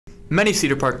Many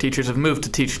Cedar Park teachers have moved to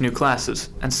teach new classes,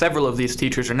 and several of these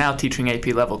teachers are now teaching AP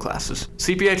level classes.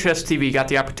 CPHS TV got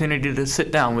the opportunity to sit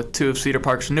down with two of Cedar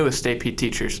Park's newest AP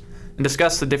teachers and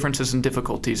discuss the differences and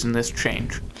difficulties in this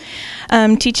change.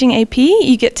 Teaching AP,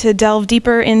 you get to delve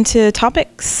deeper into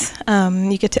topics.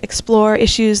 You get to explore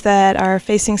issues that are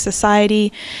facing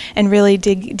society and really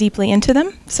dig deeply into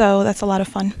them, so that's a lot of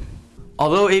fun.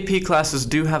 Although AP classes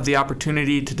do have the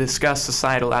opportunity to discuss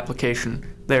societal application,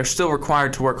 they are still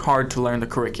required to work hard to learn the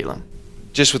curriculum.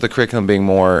 Just with the curriculum being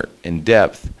more in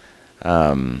depth,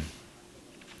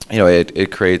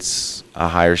 it creates a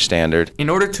higher standard. In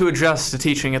order to adjust to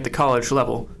teaching at the college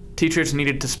level, teachers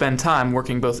needed to spend time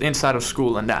working both inside of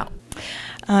school and out.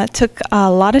 It took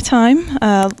a lot of time,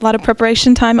 a lot of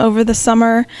preparation time over the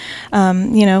summer,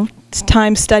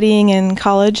 time studying in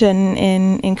college and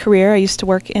in career. I used to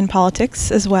work in politics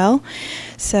as well,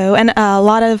 and a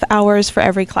lot of hours for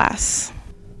every class.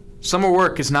 Summer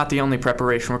work is not the only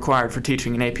preparation required for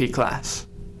teaching an AP class.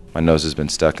 My nose has been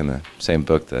stuck in the same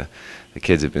book the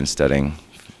kids have been studying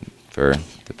for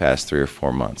the past 3 or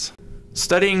 4 months.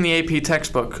 Studying the AP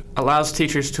textbook allows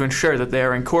teachers to ensure that they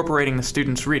are incorporating the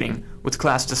students' reading with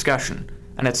class discussion,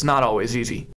 and it's not always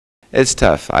easy. It's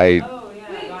tough. I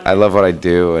love what I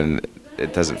do, and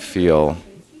it doesn't feel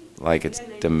like it's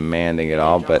demanding at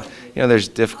all, but there's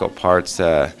difficult parts.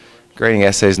 Grading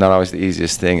essays is not always the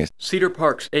easiest thing. Cedar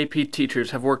Park's AP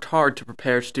teachers have worked hard to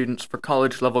prepare students for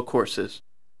college-level courses,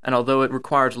 and although it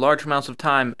requires large amounts of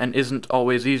time and isn't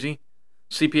always easy,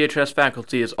 CPHS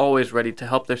faculty is always ready to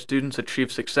help their students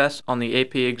achieve success on the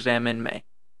AP exam in May.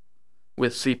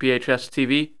 With CPHS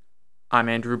TV, I'm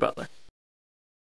Andrew Butler.